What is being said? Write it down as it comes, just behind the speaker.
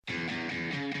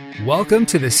Welcome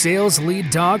to the Sales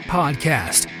Lead Dog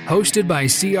Podcast, hosted by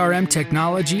CRM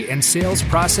technology and sales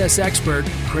process expert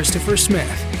Christopher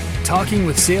Smith, talking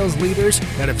with sales leaders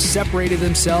that have separated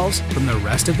themselves from the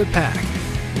rest of the pack.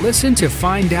 Listen to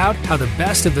find out how the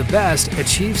best of the best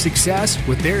achieve success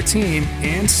with their team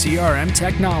and CRM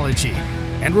technology.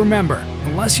 And remember,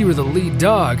 unless you are the lead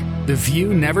dog, the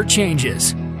view never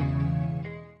changes.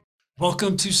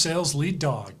 Welcome to Sales Lead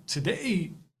Dog.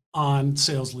 Today on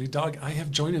Sales Lead Dog, I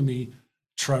have joining me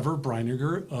Trevor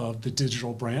Brininger of the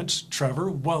Digital Branch.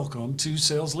 Trevor, welcome to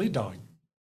Sales Lead Dog.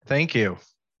 Thank you.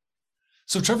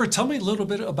 So Trevor, tell me a little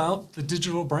bit about the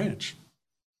Digital Branch.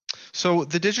 So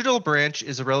the Digital Branch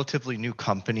is a relatively new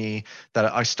company that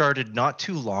I started not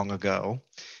too long ago.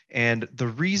 And the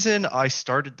reason I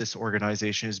started this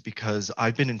organization is because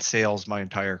I've been in sales my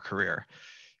entire career.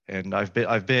 And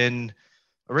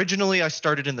originally I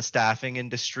started in the staffing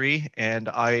industry, and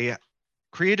I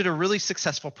created a really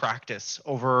successful practice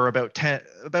over about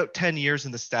 10 years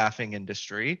in the staffing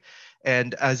industry.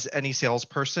 And as any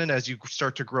salesperson, as you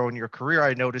start to grow in your career,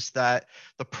 I noticed that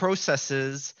the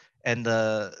processes and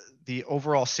the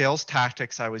overall sales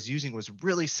tactics I was using was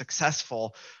really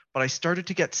successful, but I started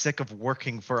to get sick of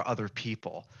working for other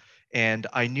people. And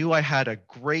I knew I had a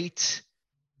great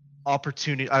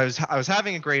opportunity. I was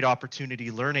having a great opportunity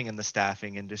learning in the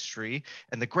staffing industry.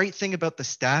 And the great thing about the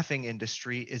staffing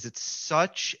industry is it's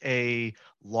such a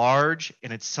large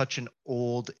and it's such an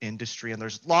old industry, and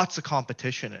there's lots of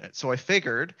competition in it. So I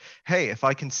figured, hey, if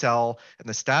I can sell in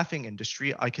the staffing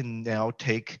industry, I can now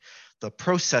take the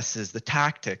processes, the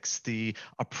tactics, the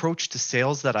approach to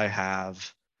sales that I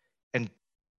have, and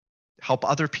help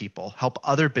other people, help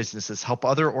other businesses, help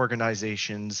other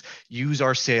organizations use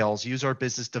our sales, use our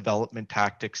business development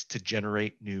tactics to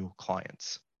generate new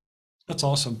clients. That's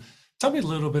awesome. Tell me a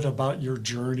little bit about your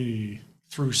journey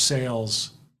through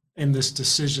sales and this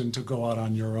decision to go out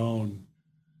on your own.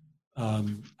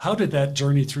 How did that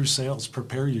journey through sales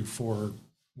prepare you for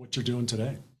what you're doing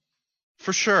today?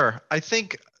 For sure. I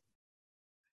think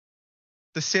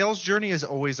the sales journey is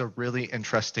always a really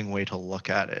interesting way to look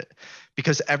at it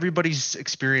because everybody's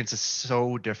experience is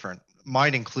so different,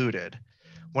 mine included.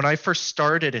 When I first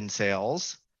started in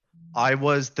sales, I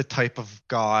was the type of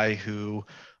guy who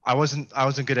I wasn't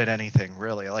good at anything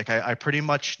really. Like I pretty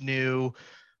much knew,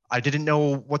 I didn't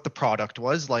know what the product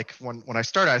was. Like when I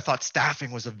started, I thought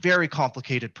staffing was a very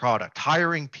complicated product.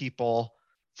 Hiring people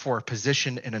for a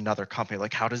position in another company,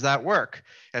 like how does that work?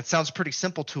 And it sounds pretty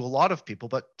simple to a lot of people,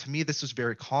 but to me, this was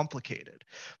very complicated.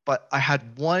 But I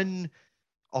had one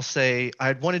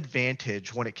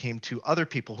advantage when it came to other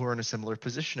people who are in a similar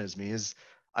position as me is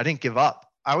I didn't give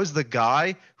up. I was the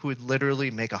guy who would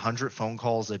literally make 100 phone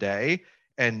calls a day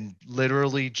and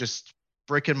literally just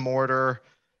brick and mortar,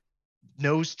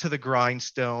 nose to the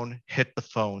grindstone, hit the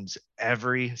phones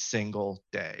every single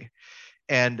day.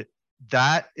 And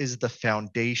that is the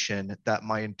foundation that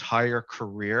my entire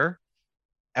career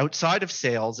outside of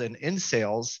sales and in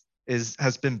sales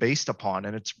has been based upon.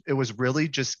 And it was really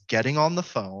just getting on the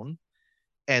phone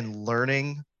and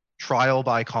learning trial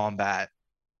by combat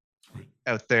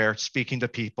out there, speaking to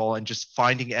people and just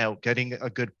finding out, getting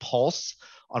a good pulse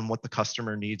on what the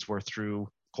customer needs were through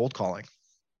cold calling.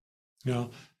 Yeah.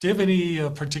 Do you have any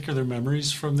particular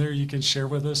memories from there you can share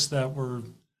with us that were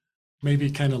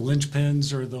maybe kind of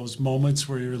linchpins, or those moments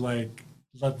where you're like,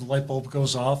 the light bulb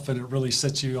goes off and it really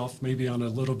sets you off maybe on a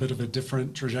little bit of a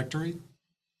different trajectory?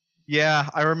 Yeah,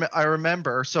 I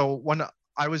remember. So when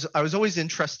I was always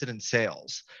interested in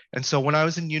sales. And so when I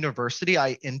was in university,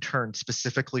 I interned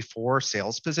specifically for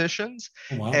sales positions.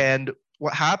 Oh, wow. And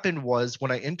what happened was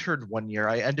when I interned one year,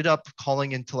 I ended up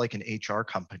calling into like an HR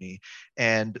company.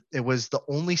 And it was the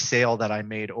only sale that I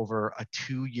made over a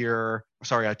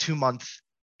 2-month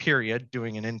period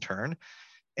doing an intern.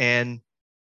 And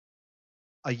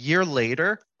a year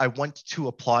later, I went to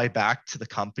apply back to the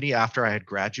company after I had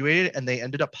graduated, and they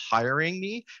ended up hiring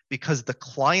me because the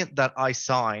client that I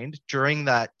signed during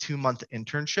that 2-month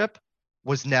internship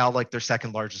was now like their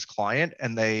second largest client,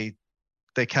 and they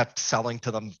kept selling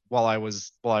to them while I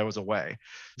was away.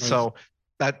 Nice. So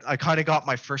that I kind of got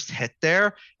my first hit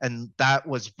there, and that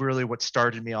was really what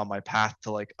started me on my path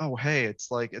to like, oh, hey,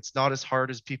 it's not as hard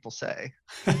as people say.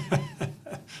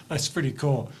 That's pretty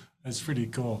cool.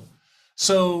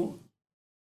 So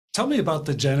tell me about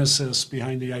the genesis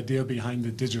behind the idea behind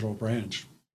the Digital Branch.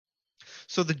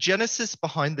 So the genesis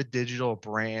behind the Digital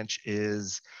Branch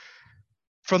is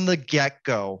from the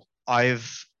get-go.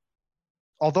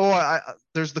 Although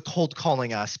there's the cold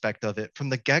calling aspect of it, from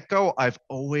the get-go, I've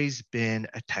always been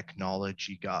a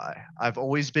technology guy. I've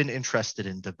always been interested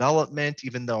in development,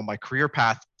 even though my career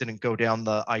path didn't go down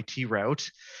the IT route.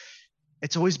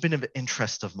 it's always been of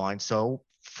interest of mine. So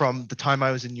from the time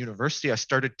I was in university, I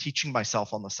started teaching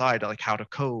myself on the side, like how to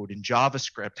code in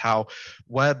JavaScript, how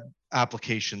web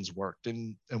applications worked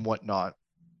and whatnot.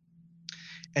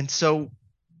 And so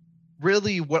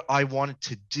really what I wanted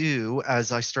to do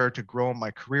as I started to grow in my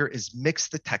career is mix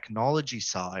the technology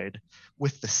side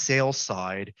with the sales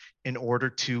side in order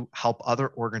to help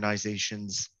other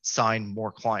organizations sign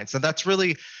more clients. And that's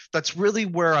really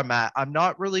where I'm at.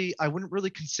 I wouldn't really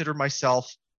consider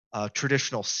myself a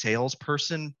traditional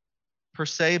salesperson per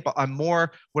se, but I'm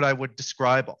more what I would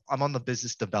describe, I'm on the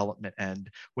business development end,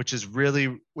 which is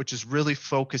really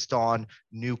focused on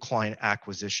new client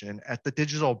acquisition. At the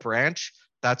digital branch,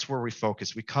 that's where we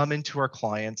focus. We come into our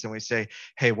clients and we say,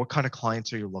 hey, what kind of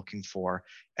clients are you looking for?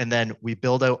 And then we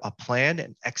build out a plan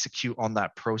and execute on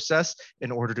that process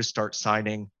in order to start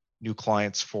signing new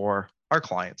clients for our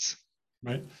clients.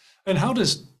 Right. And how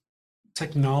does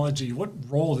technology, what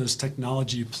role does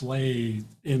technology play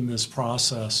in this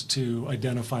process to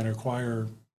identify and acquire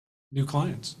new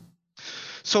clients?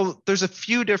 So there's a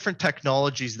few different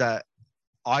technologies that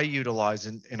I utilize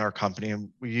in our company,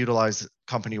 and we utilize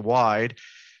company wide.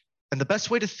 And the best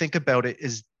way to think about it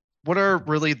is, what are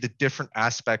really the different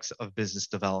aspects of business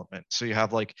development? So you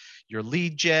have like your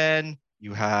lead gen,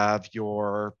 you have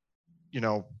your,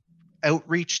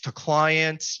 outreach to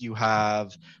clients. You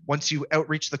have, once you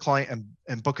outreach the client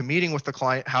and book a meeting with the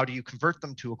client, how do you convert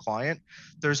them to a client?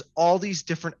 There's all these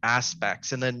different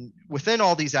aspects. And then within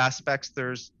all these aspects,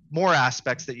 there's more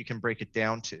aspects that you can break it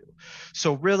down to.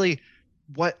 So really,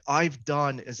 what I've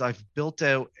done is I've built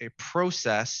out a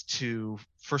process to,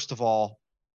 first of all,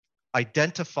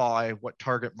 identify what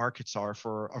target markets are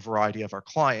for a variety of our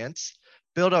clients,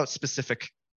 build out specific,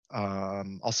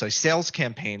 I'll say, sales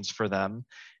campaigns for them,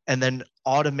 and then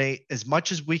automate as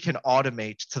much as we can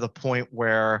automate to the point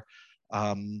where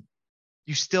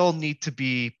you still need to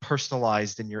be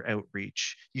personalized in your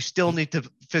outreach. You still need to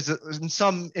in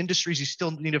some industries, you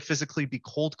still need to physically be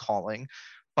cold calling,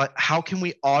 but how can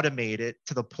we automate it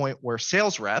to the point where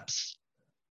sales reps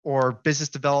or business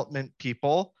development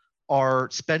people are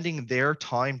spending their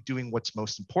time doing what's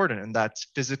most important, and that's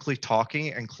physically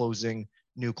talking and closing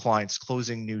new clients,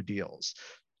 closing new deals.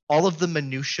 All of the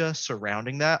minutia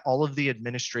surrounding that, all of the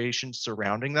administration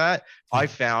surrounding that, I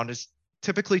found is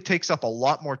typically takes up a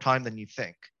lot more time than you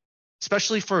think.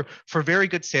 Especially for very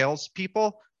good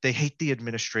salespeople, they hate the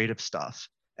administrative stuff.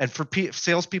 And for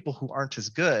salespeople who aren't as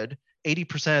good,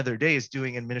 80% of their day is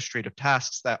doing administrative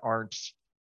tasks that aren't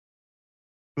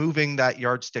moving that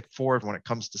yardstick forward when it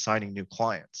comes to signing new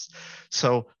clients.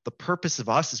 So the purpose of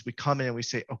us is we come in and we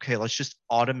say, okay, let's just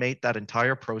automate that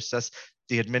entire process,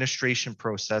 the administration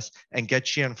process, and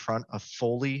get you in front of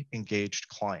fully engaged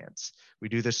clients. We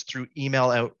do this through email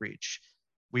outreach.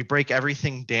 We break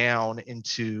everything down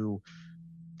into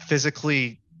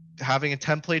physically having a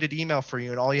templated email for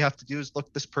you, and all you have to do is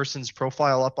look this person's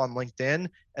profile up on LinkedIn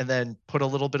and then put a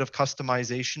little bit of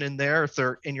customization in there if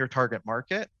they're in your target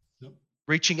market. Yep.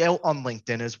 Reaching out on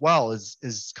LinkedIn as well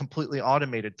is completely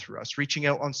automated through us. Reaching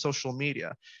out on social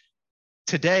media.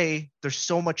 Today, there's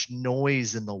so much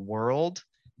noise in the world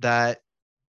that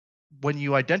when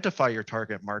you identify your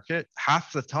target market,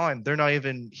 half the time they're not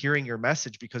even hearing your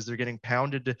message because they're getting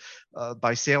pounded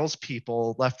by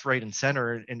salespeople left, right, and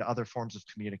center in other forms of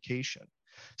communication.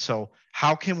 So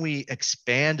how can we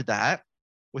expand that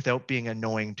without being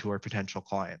annoying to our potential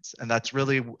clients? And that's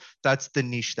the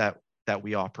niche that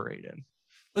we operate in.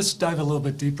 Let's dive a little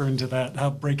bit deeper into that, how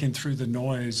breaking through the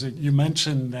noise. You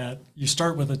mentioned that you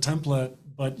start with a template,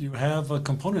 but you have a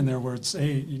component there where it's,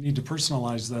 hey, you need to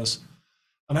personalize this.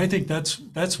 And I think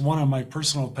that's one of my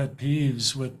personal pet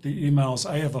peeves with the emails.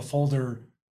 I have a folder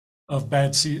of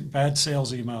bad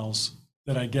sales emails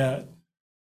that I get,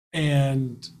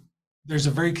 and there's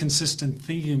a very consistent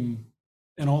theme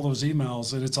in all those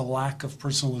emails, and it's a lack of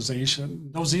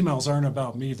personalization. Those emails aren't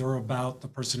about me; they're about the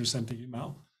person who sent the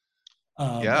email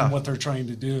and what they're trying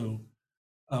to do.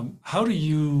 How do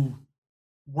you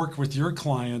work with your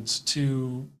clients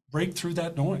to break through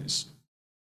that noise?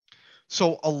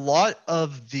 So a lot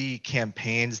of the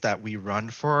campaigns that we run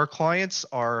for our clients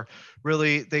are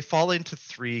really, they fall into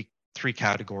three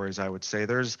categories, I would say.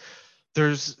 There's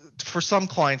for some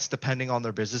clients, depending on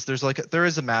their business, there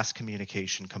is a mass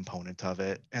communication component of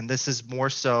it. And this is more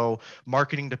so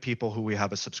marketing to people who we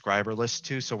have a subscriber list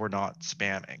to, so we're not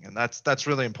spamming. And that's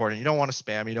really important. You don't want to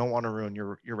spam, you don't want to ruin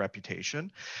your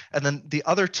reputation. And then the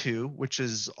other two, which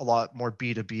is a lot more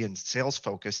B2B and sales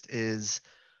focused, is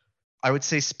I would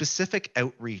say specific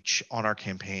outreach on our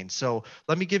campaign. So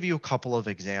let me give you a couple of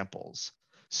examples.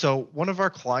 So one of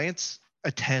our clients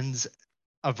attends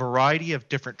a variety of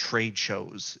different trade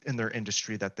shows in their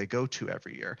industry that they go to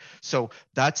every year. So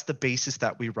that's the basis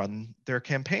that we run their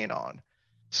campaign on.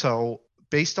 So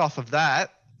based off of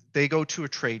that, they go to a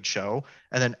trade show,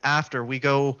 and then after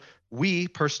we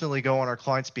personally go on our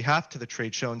client's behalf to the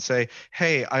trade show and say,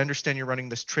 hey, I understand you're running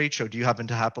this trade show. Do you happen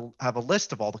to have a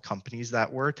list of all the companies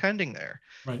that were attending there?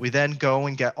 Right. We then go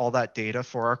and get all that data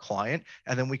for our client,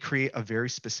 and then we create a very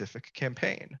specific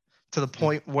campaign to the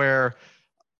point where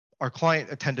our client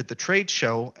attended the trade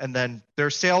show, and then their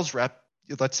sales rep,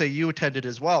 let's say you attended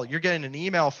as well, you're getting an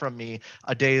email from me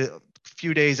a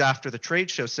few days after the trade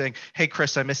show saying, hey,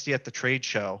 Chris, I missed you at the trade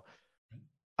show.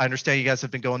 I understand you guys have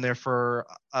been going there for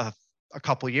a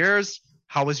couple years.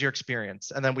 How was your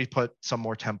experience? And then we put some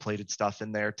more templated stuff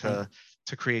in there to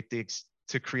create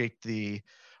the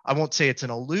I won't say it's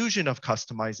an illusion of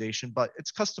customization, but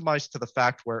it's customized to the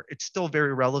fact where it's still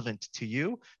very relevant to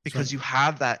you because you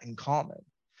have that in common.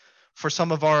 For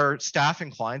some of our staffing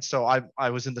clients, so I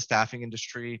was in the staffing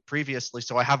industry previously,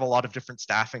 so I have a lot of different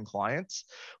staffing clients.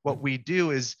 What we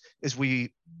do is we're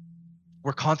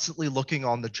constantly looking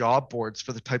on the job boards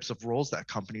for the types of roles that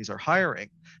companies are hiring.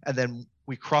 And then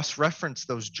we cross-reference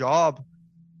those job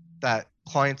that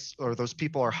clients or those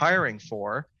people are hiring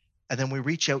for. And then we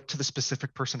reach out to the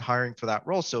specific person hiring for that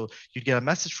role. So you'd get a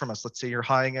message from us. Let's say you're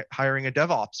hiring a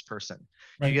DevOps person.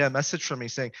 Right. You get a message from me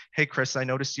saying, hey, Chris, I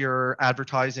noticed you're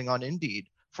advertising on Indeed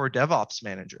for a DevOps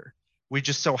manager. We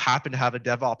just so happen to have a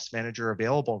DevOps manager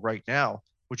available right now.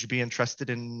 Would you be interested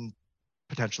in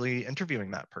potentially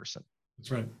interviewing that person? That's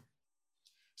right.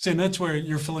 See, and that's where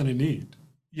you're filling a need,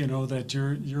 that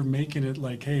you're making it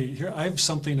like, hey, here, I have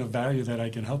something of value that I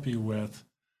can help you with.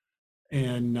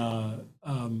 And,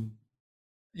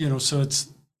 so it's,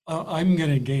 I'm going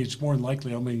to engage, more than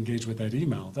likely, I'm going to engage with that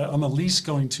email. That I'm at least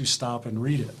going to stop and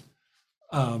read it,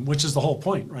 which is the whole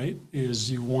point, right?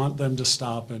 Is you want them to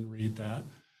stop and read that.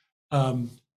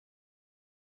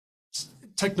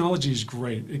 Technology is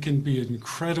great. It can be an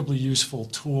incredibly useful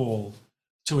tool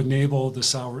to enable the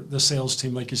sales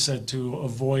team, like you said, to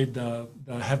avoid the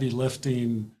heavy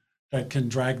lifting that can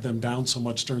drag them down so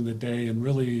much during the day and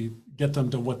really get them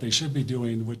to what they should be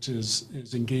doing, which is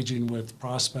engaging with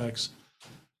prospects.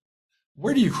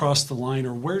 Where do you cross the line,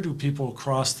 or where do people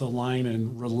cross the line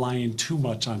and relying too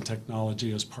much on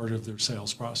technology as part of their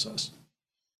sales process?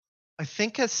 I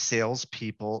think as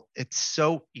salespeople, it's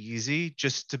so easy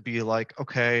just to be like,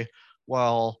 okay,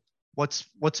 well, what's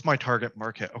my target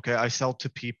market? Okay, I sell to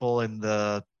people in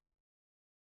the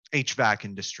HVAC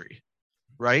industry,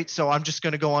 right? So I'm just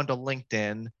going to go onto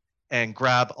LinkedIn and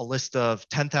grab a list of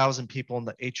 10,000 people in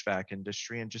the HVAC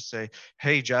industry and just say,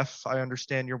 hey, Jeff, I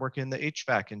understand you're working in the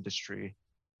HVAC industry.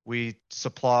 We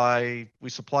supply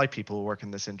people who work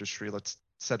in this industry. Let's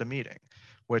set a meeting.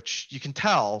 Which you can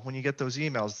tell when you get those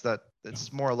emails that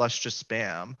it's more or less just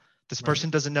spam. This person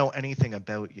doesn't know anything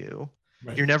about you.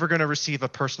 Right. You're never going to receive a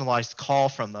personalized call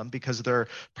from them because their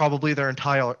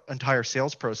entire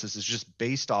sales process is just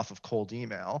based off of cold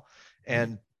email.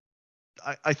 And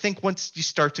I think once you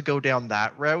start to go down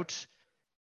that route,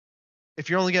 if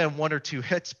you're only getting 1 or 2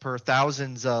 hits per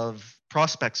thousands of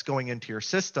prospects going into your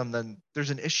system, then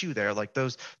there's an issue there. Like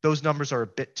those numbers are a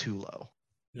bit too low.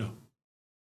 Yeah.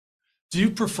 Do you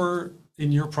prefer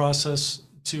in your process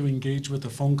to engage with a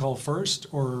phone call first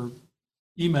or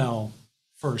email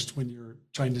first when you're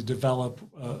trying to develop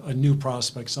a new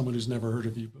prospect, someone who's never heard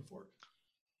of you before?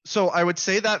 So I would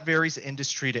say that varies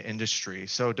industry to industry.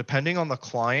 So depending on the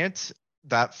client,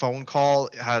 that phone call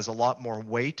has a lot more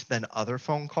weight than other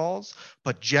phone calls.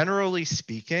 But generally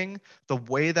speaking, the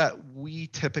way that we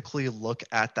typically look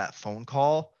at that phone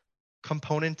call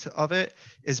component of it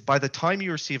is by the time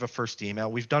you receive a first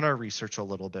email, we've done our research a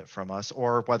little bit from us,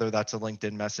 or whether that's a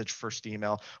LinkedIn message, first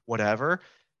email, whatever,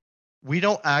 we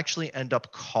don't actually end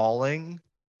up calling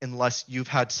unless you've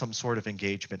had some sort of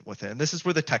engagement with it. And this is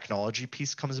where the technology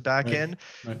piece comes back in.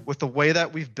 Right. With the way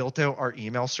that we've built out our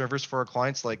email servers for our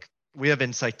clients, like we have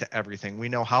insight to everything. We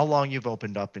know how long you've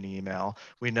opened up an email.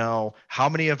 We know how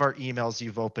many of our emails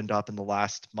you've opened up in the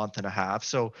last month and a half.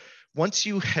 So once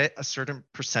you hit a certain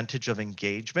percentage of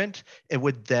engagement, it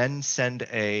would then send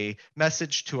a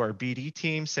message to our BD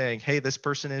team saying, hey, this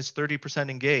person is 30%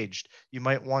 engaged. You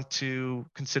might want to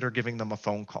consider giving them a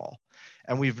phone call.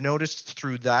 And we've noticed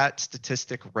through that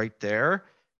statistic right there,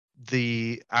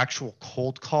 the actual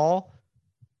cold call,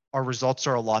 our results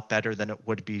are a lot better than it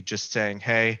would be just saying,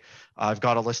 hey, I've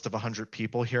got a list of 100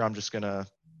 people here. I'm just gonna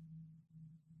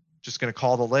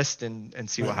call the list and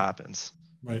see what happens.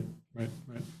 Right.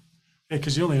 Yeah,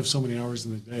 because you only have so many hours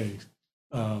in the day.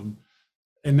 And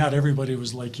not everybody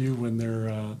was like you when they're,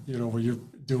 where you're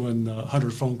doing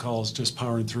 100 phone calls, just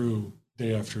powering through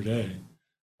day after day.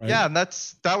 Right? Yeah, and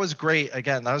that was great.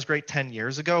 Again, that was great 10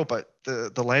 years ago, but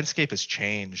the landscape has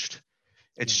changed.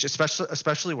 It's just,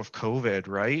 especially with COVID,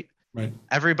 right? Right.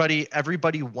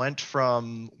 Everybody went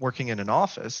from working in an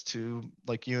office to,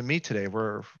 like you and me today,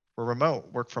 we're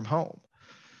remote, work from home.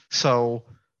 So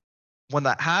when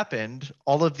that happened,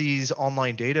 all of these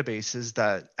online databases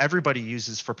that everybody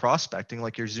uses for prospecting,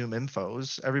 like your Zoom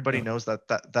infos, everybody knows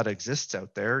that exists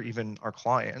out there, even our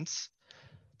clients.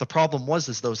 The problem was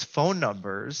is those phone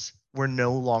numbers were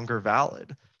no longer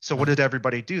valid. So what did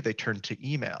everybody do? They turned to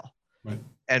email. Right.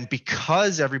 And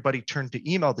because everybody turned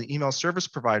to email, the email service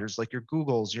providers like your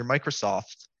Googles, your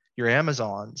Microsoft, your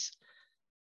Amazons,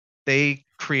 they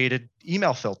created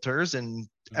email filters, and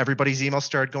everybody's email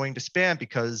started going to spam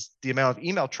because the amount of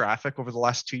email traffic over the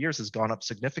last 2 years has gone up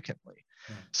significantly.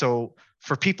 So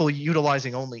for people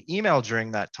utilizing only email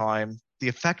during that time, the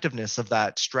effectiveness of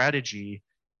that strategy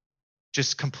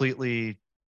just completely,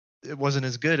 it wasn't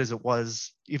as good as it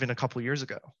was even a couple of years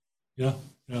ago. Yeah.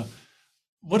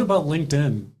 What about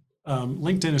LinkedIn?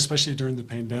 LinkedIn, especially during the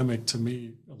pandemic, to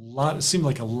me, it seemed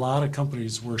like a lot of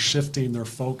companies were shifting their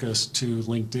focus to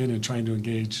LinkedIn and trying to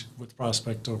engage with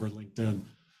prospect over LinkedIn.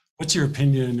 What's your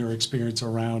opinion or experience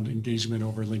around engagement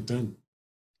over LinkedIn?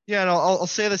 Yeah, and I'll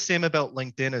say the same about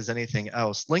LinkedIn as anything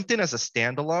else. LinkedIn as a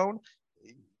standalone,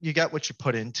 you get what you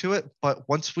put into it, but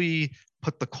once we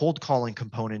put the cold calling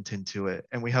component into it,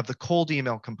 and we have the cold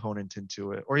email component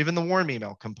into it, or even the warm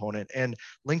email component, and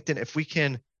LinkedIn, if we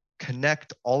can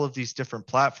connect all of these different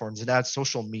platforms and add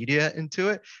social media into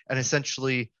it, and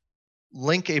essentially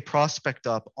link a prospect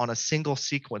up on a single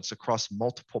sequence across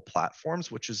multiple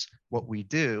platforms, which is what we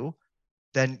do,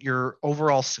 then your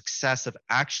overall success of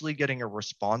actually getting a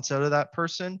response out of that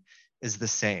person is the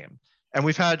same. And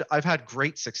I've had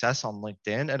great success on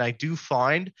LinkedIn, and I do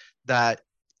find that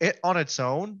it on its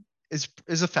own is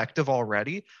effective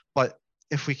already. But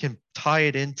if we can tie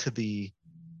it into the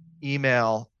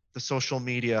email, the social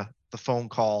media, the phone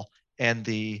call, and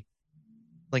the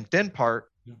LinkedIn part,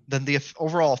 then the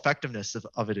overall effectiveness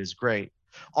of it is great.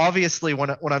 Obviously, when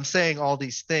I'm saying all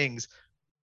these things,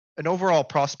 an overall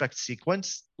prospect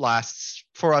sequence lasts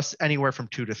for us anywhere from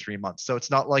 2 to 3 months. So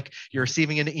it's not like you're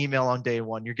receiving an email on day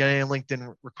one, you're getting a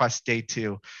LinkedIn request day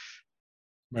 2.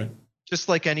 Right. Just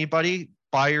like anybody,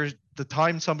 the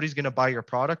time somebody's going to buy your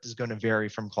product is going to vary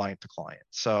from client to client.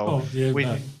 So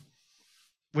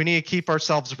we need to keep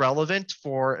ourselves relevant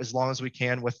for as long as we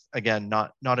can with, again,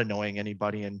 not annoying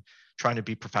anybody and trying to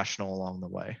be professional along the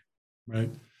way. Right.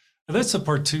 And that's the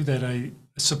part too that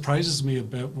surprises me a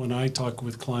bit when I talk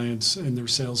with clients and their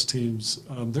sales teams.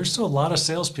 There's still a lot of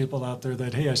salespeople out there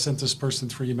that, hey, I sent this person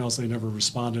 3 emails, they never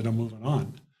responded, I'm moving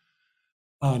on.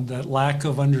 That lack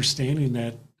of understanding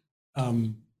that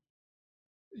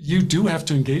you do have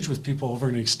to engage with people over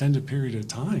an extended period of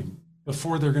time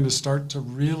before they're going to start to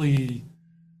really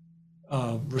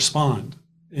respond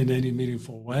in any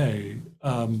meaningful way.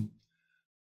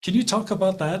 Can you talk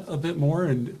about that a bit more,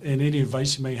 and any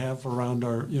advice you may have around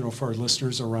for our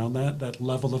listeners around that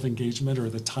level of engagement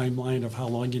or the timeline of how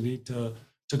long you need to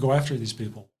go after these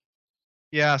people?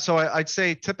 Yeah, so I'd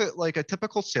say a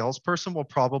typical salesperson will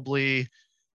probably,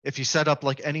 if you set up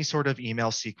like any sort of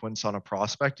email sequence on a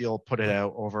prospect, you'll put it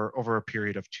out over a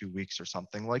period of 2 weeks or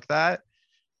something like that.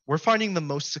 We're finding the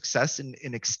most success in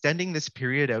extending this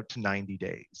period out to 90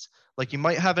 days. Like, you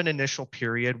might have an initial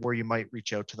period where you might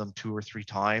reach out to them 2 or 3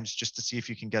 times just to see if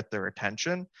you can get their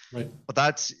attention. Right. But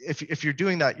that's, if you're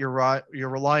doing that, you're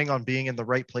relying on being in the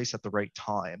right place at the right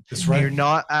time. That's right. You're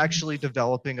not actually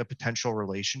developing a potential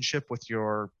relationship with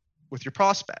your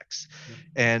prospects. Yeah.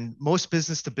 And most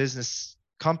business to business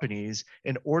companies,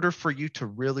 in order for you to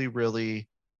really, really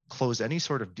close any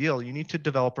sort of deal, you need to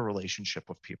develop a relationship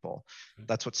with people.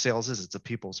 That's what sales is. It's a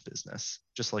people's business,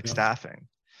 just like staffing.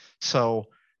 So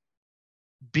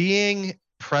being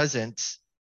present,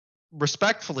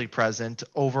 respectfully present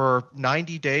over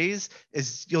 90 days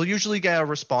you'll usually get a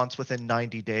response within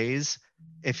 90 days.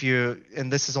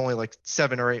 And this is only like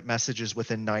 7 or 8 messages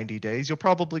within 90 days, you'll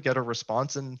probably get a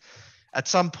response. And at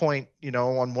some point,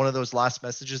 on one of those last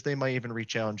messages, they might even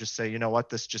reach out and just say, you know what,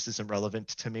 this just isn't relevant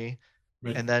to me.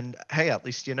 Right. And then, hey, at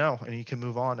least and you can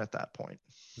move on at that point.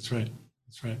 That's right.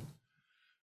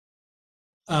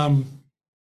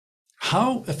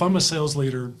 How, if I'm a sales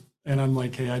leader and I'm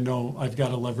like, hey, I know I've got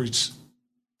to leverage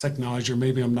technology, or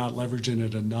maybe I'm not leveraging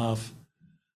it enough,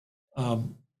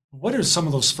 what are some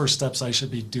of those first steps I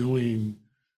should be doing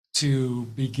to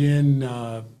begin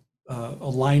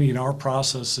aligning our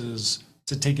processes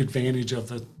to take advantage of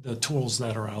the tools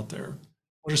that are out there?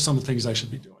 What are some of the things I should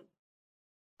be doing?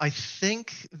 I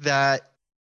think that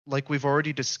like we've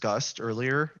already discussed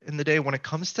earlier in the day, when it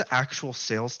comes to actual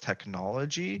sales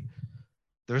technology,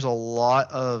 there's a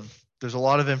lot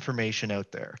of information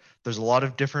out there. There's a lot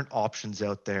of different options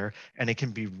out there, and it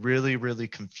can be really, really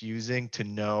confusing to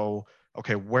know,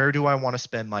 okay, where do I want to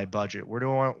spend my budget? Where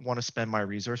do I want to spend my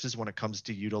resources when it comes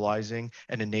to utilizing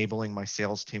and enabling my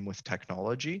sales team with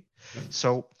technology?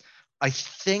 So I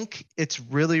think it's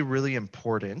really, really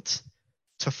important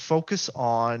to focus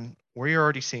on where you're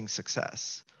already seeing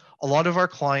success. A lot of our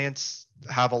clients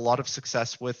have a lot of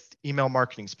success with email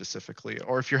marketing specifically,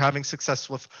 or if you're having success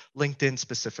with LinkedIn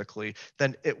specifically,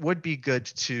 then it would be good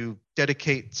to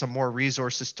dedicate some more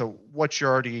resources to what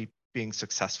you're already being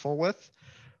successful with.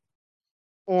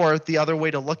 Or the other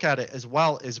way to look at it as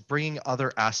well is bringing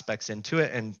other aspects into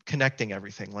it and connecting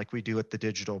everything like we do at the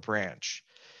digital branch,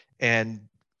 and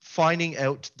finding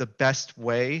out the best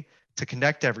way to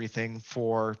connect everything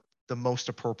for the most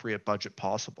appropriate budget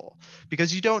possible.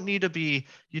 Because you don't need to be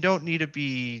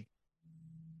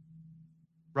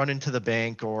running to the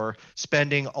bank or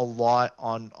spending a lot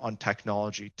on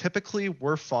technology. Typically,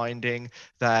 we're finding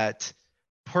that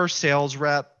per sales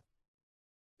rep,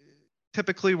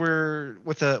 typically we're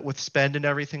with spend and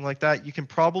everything like that, you can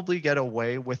probably get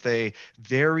away with a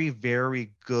very,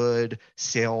 very good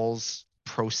sales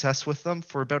process with them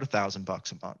for about $1,000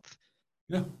 a month.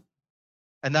 Yeah.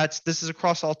 And this is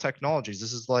across all technologies.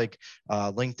 This is like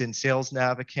LinkedIn Sales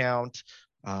Nav account,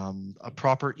 a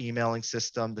proper emailing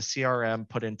system, the CRM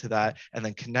put into that, and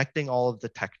then connecting all of the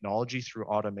technology through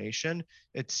automation.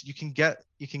 You can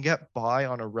get by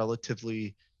on a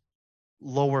relatively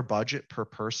lower budget per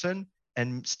person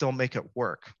and still make it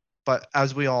work. But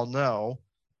as we all know,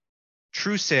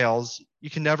 true sales, you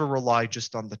can never rely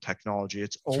just on the technology.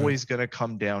 It's always going to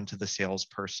come down to the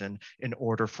salesperson in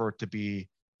order for it to be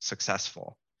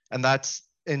successful. And that's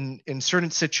in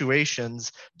certain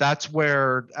situations, that's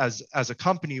where as a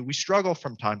company, we struggle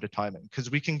from time to time, because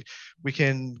we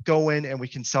can go in and we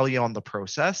can sell you on the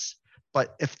process.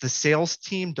 But if the sales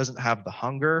team doesn't have the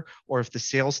hunger, or if the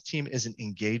sales team isn't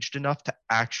engaged enough to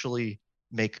actually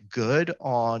make good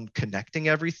on connecting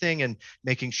everything and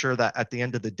making sure that at the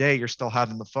end of the day, you're still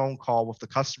having the phone call with the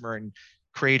customer and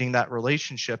creating that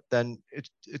relationship, then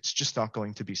it's just not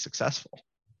going to be successful.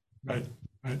 Right.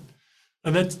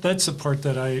 And that's the part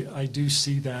that I do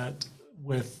see that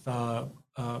with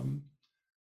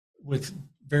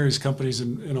various companies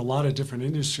in a lot of different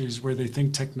industries, where they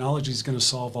think technology is going to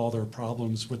solve all their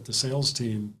problems with the sales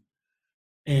team.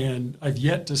 And I've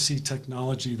yet to see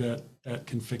technology that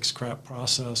can fix crap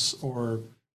process, or,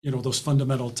 those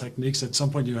fundamental techniques. At some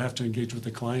point you have to engage with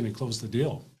the client and close the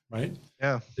deal, right?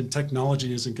 Yeah. And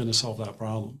technology isn't going to solve that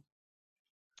problem.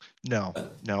 No.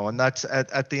 And that's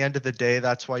at the end of the day,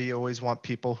 that's why you always want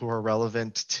people who are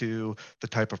relevant to the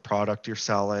type of product you're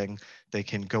selling. They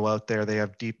can go out there, they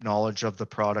have deep knowledge of the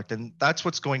product, and that's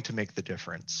what's going to make the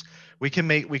difference. We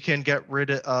can get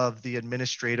rid of the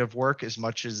administrative work as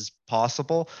much as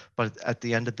possible, but at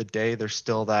the end of the day, there's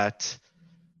still that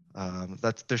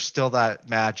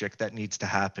magic that needs to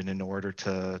happen in order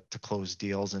to close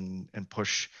deals and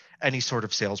push any sort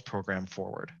of sales program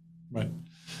forward. Right.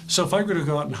 So if I were to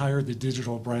go out and hire the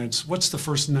digital branch, what's the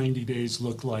first 90 days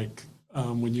look like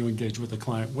when you engage with a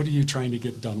client? What are you trying to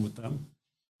get done with them?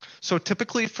 So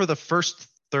typically for the first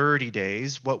 30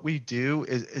 days, what we do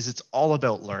is it's all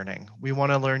about learning. We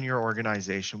want to learn your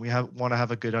organization. We want to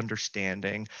have a good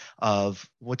understanding of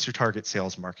what's your target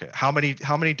sales market. How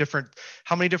many different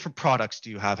products do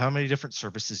you have? How many different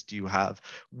services do you have?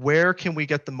 Where can we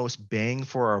get the most bang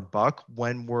for our buck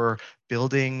when we're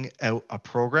building out a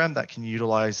program that can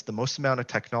utilize the most amount of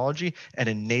technology and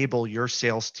enable your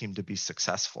sales team to be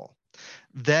successful?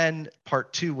 Then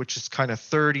part two, which is kind of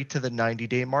 30 to the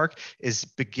 90-day mark, is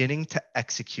beginning to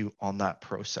execute on that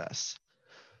process.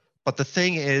 But the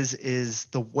thing is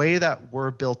the way that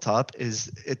we're built up is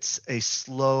it's a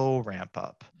slow ramp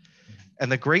up.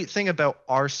 And the great thing about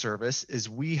our service is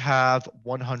we have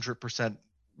 100%,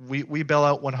 we bill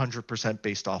out 100%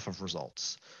 based off of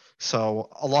results. So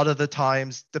a lot of the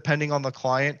times, depending on the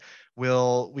client, we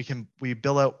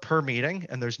bill out per meeting,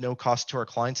 and there's no cost to our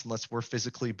clients unless we're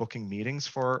physically booking meetings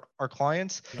for our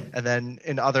clients. Yep. And then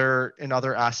in other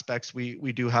aspects,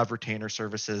 we do have retainer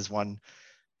services when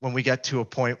we get to a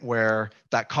point where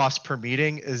that cost per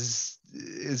meeting is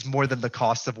more than the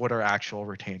cost of what our actual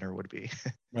retainer would be.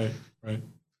 Right.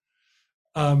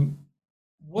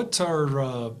 What's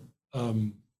our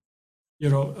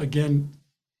again,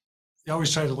 you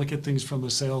always try to look at things from a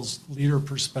sales leader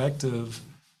perspective,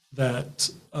 that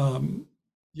when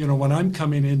I'm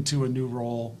coming into a new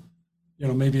role,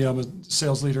 maybe I'm a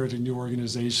sales leader at a new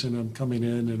organization. I'm coming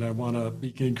in and I want to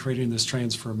begin creating this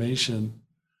transformation.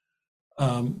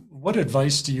 What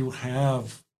advice do you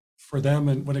have for them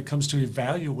and when it comes to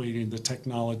evaluating the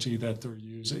technology that they're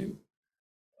using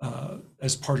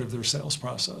as part of their sales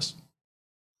process?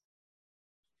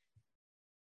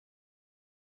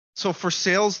 So for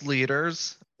sales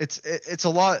leaders, it's a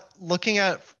lot, looking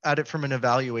at it from an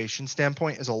evaluation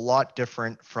standpoint is a lot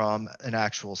different from an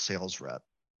actual sales rep.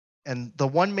 And the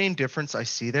one main difference I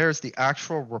see there is the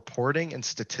actual reporting and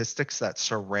statistics that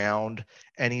surround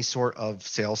any sort of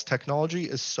sales technology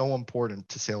is so important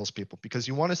to salespeople, because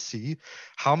you want to see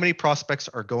how many prospects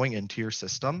are going into your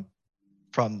system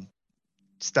from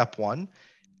step one.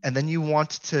 And then you want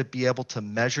to be able to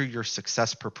measure your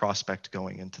success per prospect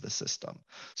going into the system.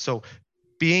 So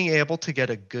being able to get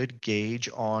a good gauge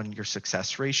on your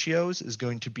success ratios is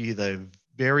going to be the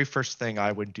very first thing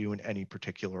I would do in any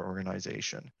particular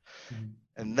organization. Mm-hmm.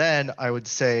 And then I would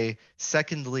say,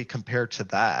 secondly, compared to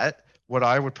that, what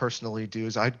I would personally do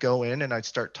is I'd go in and I'd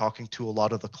start talking to a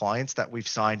lot of the clients that we've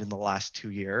signed in the last 2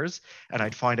 years. And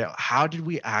I'd find out, how did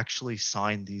we actually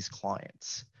sign these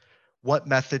clients? What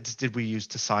methods did we use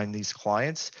to sign these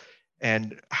clients?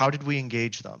 And how did we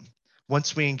engage them?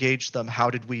 Once we engaged them, how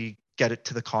did we get it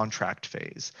to the contract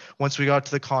phase? Once we got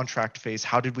to the contract phase,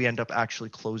 how did we end up actually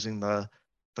closing the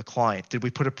client? Did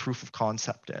we put a proof of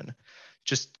concept in?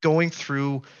 Just going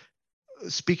through,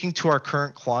 speaking to our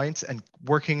current clients and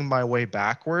working my way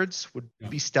backwards would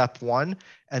be step one.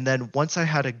 And then once I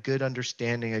had a good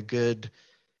understanding, a good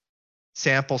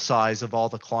sample size of all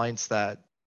the clients that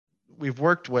we've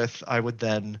worked with, I would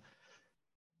then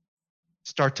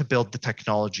start to build the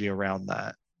technology around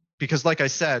that. Because like I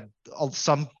said,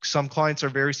 some clients are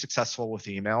very successful with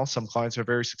email. Some clients are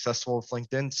very successful with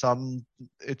LinkedIn. Some,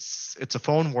 it's a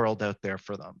phone world out there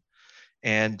for them.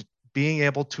 And being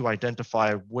able to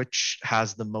identify which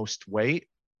has the most weight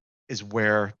is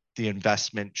where the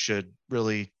investment should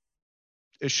really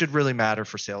matter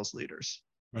for sales leaders.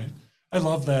 Right. I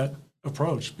love that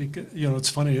approach because, it's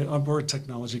funny, we're a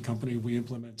technology company, we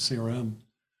implement CRM.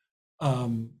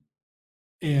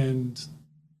 And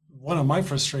one of my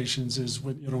frustrations is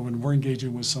when we're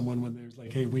engaging with someone, when they're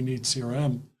like, hey, we need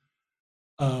CRM,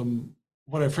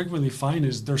 what I frequently find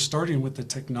is they're starting with the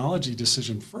technology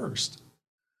decision first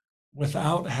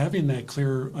without having that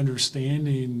clear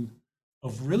understanding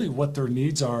of really what their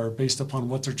needs are based upon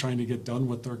what they're trying to get done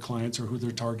with their clients or who they're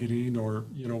targeting, or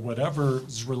whatever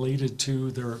is related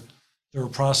to their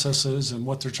processes and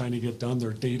what they're trying to get done,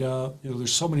 their data.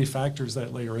 There's so many factors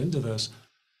that layer into this.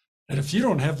 And if you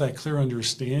don't have that clear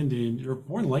understanding, you're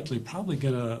more than likely probably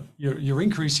you're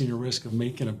increasing your risk of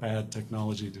making a bad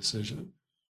technology decision.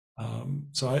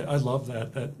 So I love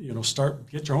that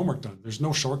get your homework done. There's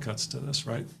no shortcuts to this,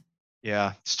 right?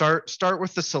 Yeah. Start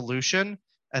with the solution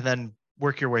and then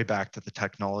work your way back to the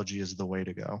technology is the way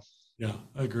to go. Yeah,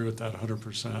 I agree with that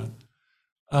 100%.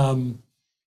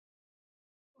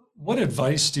 What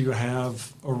advice do you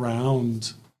have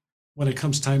around when it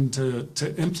comes time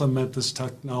to implement this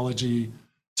technology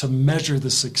to measure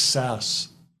the success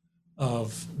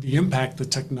of the impact the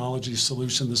technology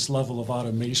solution, this level of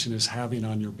automation is having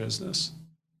on your business?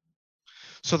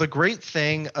 So the great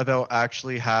thing about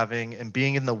actually having and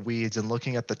being in the weeds and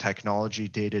looking at the technology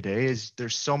day to day is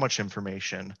there's so much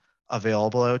information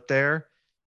available out there,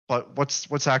 but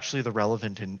what's actually the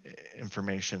relevant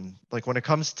information? Like when it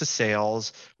comes to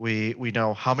sales, we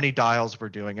know how many dials we're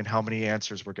doing and how many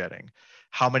answers we're getting.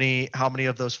 How many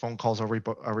of those phone calls are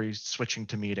we switching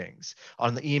to meetings?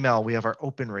 On the email, we have our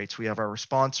open rates, we have our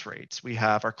response rates, we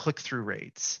have our click-through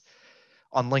rates.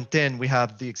 On LinkedIn, we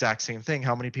have the exact same thing.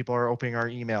 How many people are opening our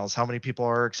emails? How many people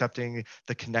are accepting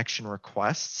the connection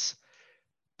requests?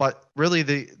 But really,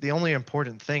 the only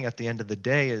important thing at the end of the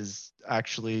day is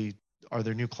actually, are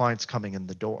there new clients coming in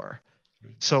the door?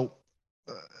 So,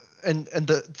 and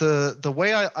the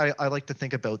way I like to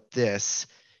think about this,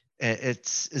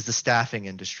 is the staffing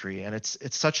industry, and it's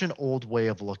such an old way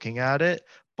of looking at it.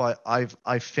 But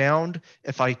I've found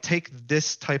if I take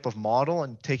this type of model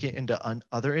and take it into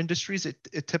other industries,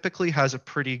 it typically has a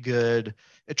pretty good,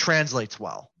 it translates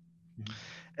well. Mm-hmm.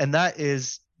 And that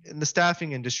is in the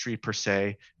staffing industry per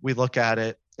se, we look at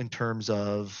it in terms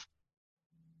of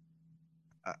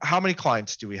how many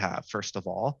clients do we have, first of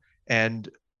all. And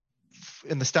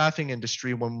in the staffing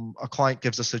industry, when a client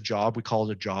gives us a job, we call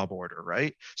it a job order,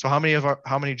 right? So how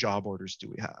many job orders do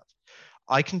we have?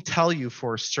 I can tell you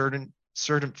for a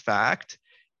certain fact,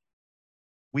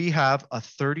 we have a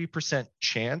 30%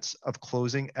 chance of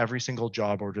closing every single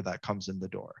job order that comes in the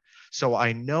door. So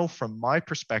I know from my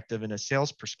perspective, in a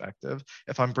sales perspective,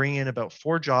 if I'm bringing in about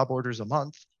 4 job orders a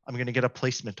month, I'm going to get a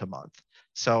placement a month.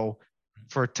 So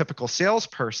for a typical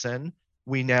salesperson,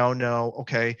 we now know,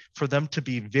 okay, for them to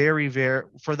be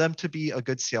for them to be a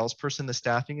good salesperson in the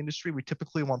staffing industry, we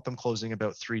typically want them closing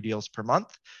about 3 deals per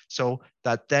month. So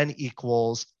that then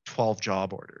equals 12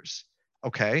 job orders.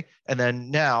 Okay. And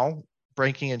then now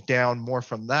breaking it down more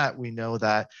from that, we know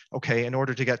that, okay, in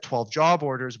order to get 12 job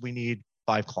orders, we need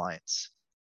 5 clients.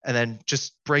 And then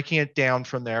just breaking it down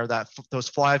from there, that those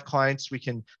 5 clients, we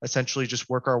can essentially just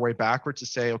work our way backwards to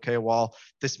say, okay, well,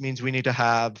 this means we need to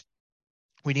have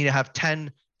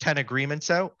 10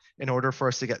 agreements out. In order for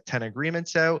us to get 10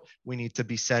 agreements out, we need to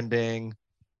be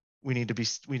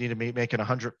making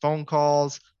 100 phone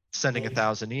calls, sending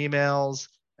 1,000 emails,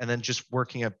 and then just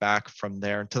working it back from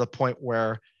there, and to the point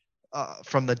where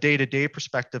from the day-to-day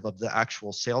perspective of the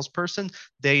actual salesperson,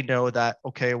 they know that,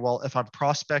 okay, well, if I'm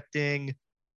prospecting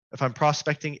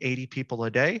 80 people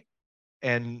a day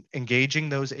and engaging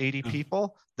those 80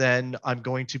 people, then I'm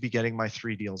going to be getting my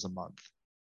 3 deals a month.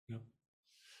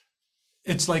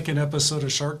 It's like an episode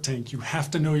of Shark Tank. You have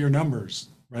to know your numbers,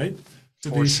 right?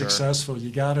 To be successful,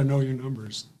 you got to know your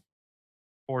numbers.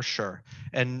 For sure.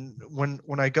 And when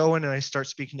I go in and I start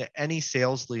speaking to any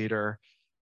sales leader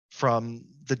from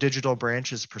the digital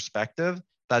branch's perspective,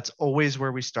 that's always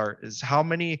where we start, is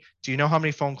do you know how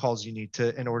many phone calls you need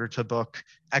in order to book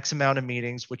X amount of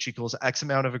meetings, which equals X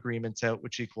amount of agreements out,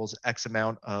 which equals X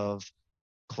amount of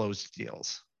closed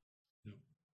deals?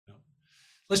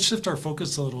 Let's shift our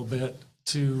focus a little bit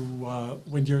to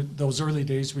when you're those early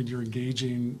days when you're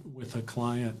engaging with a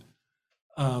client.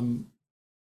 Do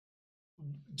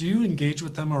you engage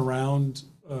with them around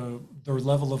their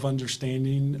level of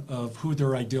understanding of who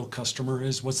their ideal customer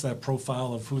is? What's that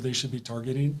profile of who they should be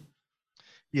targeting?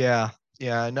 Yeah.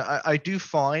 And I do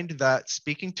find that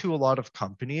speaking to a lot of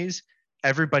companies,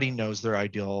 everybody knows their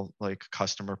ideal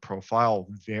customer profile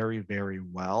very, very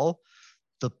well.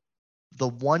 The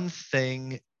one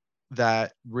thing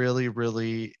that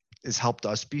really has helped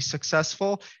us be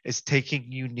successful is taking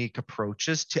unique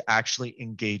approaches to actually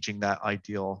engaging that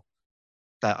ideal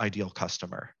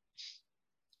customer.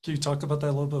 Can you talk about that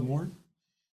a little bit more?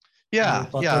 Yeah.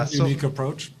 That unique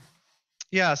approach?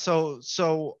 Yeah. So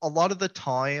a lot of the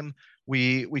time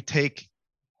we take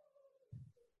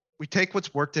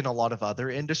what's worked in a lot of other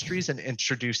industries and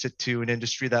introduce it to an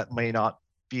industry that may not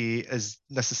be as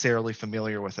necessarily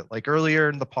familiar with it. Like earlier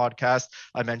in the podcast,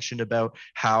 I mentioned about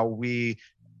how we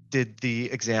did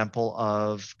the example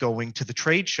of going to the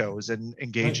trade shows and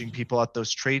engaging people at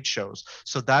those trade shows.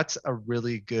 So that's a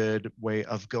really good way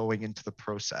of going into the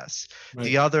process. Right.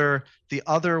 The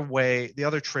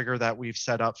other trigger that we've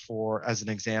set up for, as an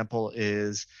example,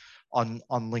 is on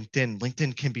LinkedIn.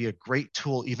 LinkedIn can be a great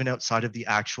tool even outside of the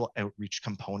actual outreach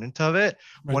component of it.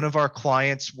 Right. One of our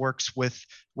clients works with,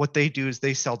 what they do is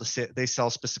they sell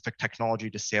specific technology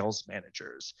to sales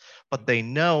managers, but they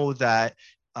know that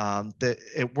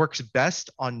it works best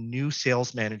on new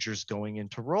sales managers going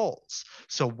into roles.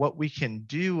 So what we can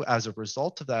do as a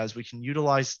result of that is we can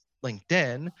utilize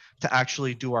LinkedIn to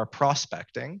actually do our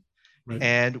prospecting. Right.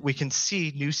 And we can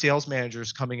see new sales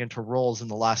managers coming into roles in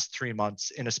the last 3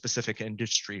 months in a specific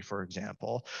industry, for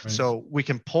example. Right. So we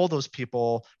can pull those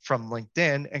people from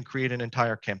LinkedIn and create an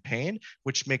entire campaign,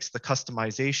 which makes the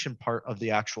customization part of the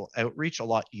actual outreach a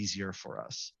lot easier for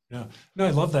us. Yeah, no,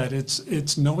 I love that.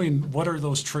 It's knowing what are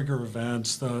those trigger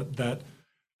events that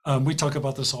we talk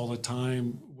about this all the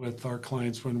time with our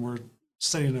clients when we're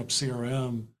setting up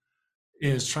CRM,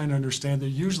 is trying to understand that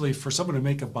usually for someone to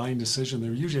make a buying decision,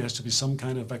 there usually has to be some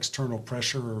kind of external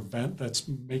pressure or event that's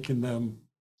making them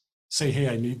say, hey,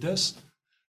 I need this.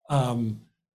 And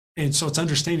so it's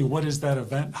understanding what is that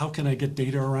event? How can I get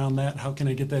data around that? How can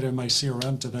I get that in my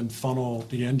CRM to then funnel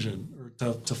the engine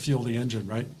or to fuel the engine,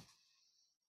 right?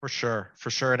 For sure.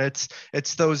 And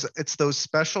it's those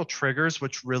special triggers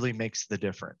which really makes the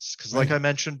difference. Because like I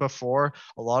mentioned before,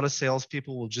 a lot of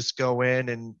salespeople will just go in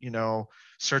and,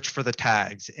 search for the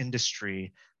tags,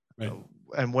 industry,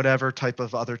 and whatever type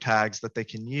of other tags that they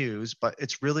can use. But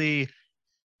it's really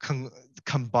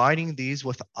combining these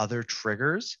with other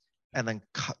triggers and then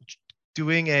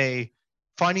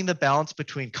finding the balance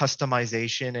between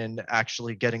customization and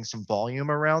actually getting some volume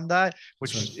around that,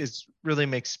 which really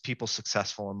makes people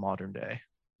successful in modern day.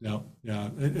 Yeah.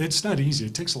 It's not easy.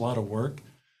 It takes a lot of work.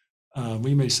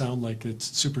 We may sound like it's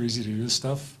super easy to do this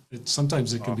stuff.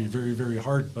 Sometimes it can be very, very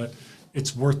hard, but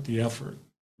it's worth the effort,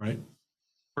 right?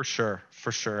 For sure.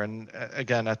 And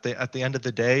again, at the end of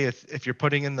the day, if you're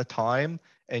putting in the time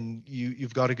and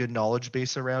you've got a good knowledge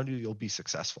base around you, you'll be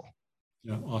successful.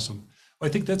 Yeah, awesome. I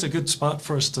think that's a good spot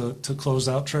for us to close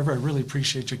out, Trevor. I really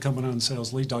appreciate you coming on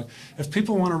Sales Lead Dog. If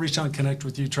people want to reach out and connect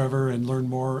with you, Trevor, and learn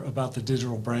more about the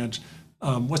digital branch,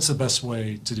 what's the best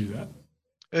way to do that?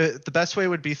 The best way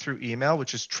would be through email,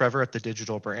 which is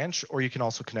Trevor@thedigitalbranch, or you can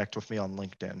also connect with me on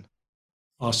LinkedIn.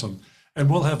 Awesome. And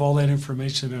we'll have all that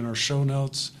information in our show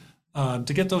notes.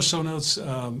 To get those show notes,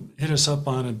 hit us up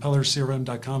on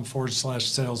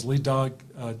impellercrm.com/Sales Lead Dog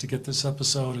to get this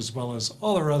episode, as well as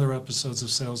all our other episodes of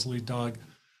Sales Lead Dog.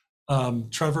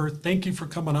 Trevor, thank you for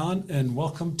coming on, and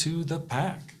welcome to the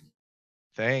pack.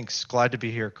 Thanks. Glad to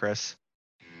be here, Chris.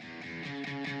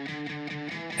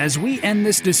 As we end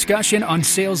this discussion on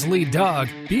Sales Lead Dog,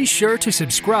 be sure to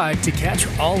subscribe to catch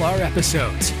all our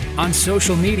episodes. On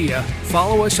social media,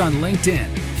 follow us on LinkedIn,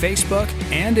 Facebook,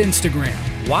 and Instagram.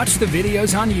 Watch the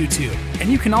videos on YouTube,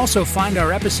 and you can also find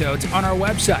our episodes on our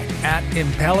website at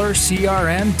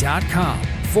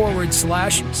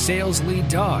impellercrm.com/Sales Lead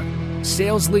Dog.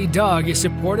 Sales Lead Dog is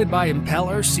supported by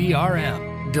Impeller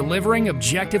CRM, delivering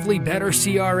objectively better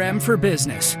CRM for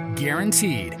business,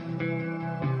 guaranteed.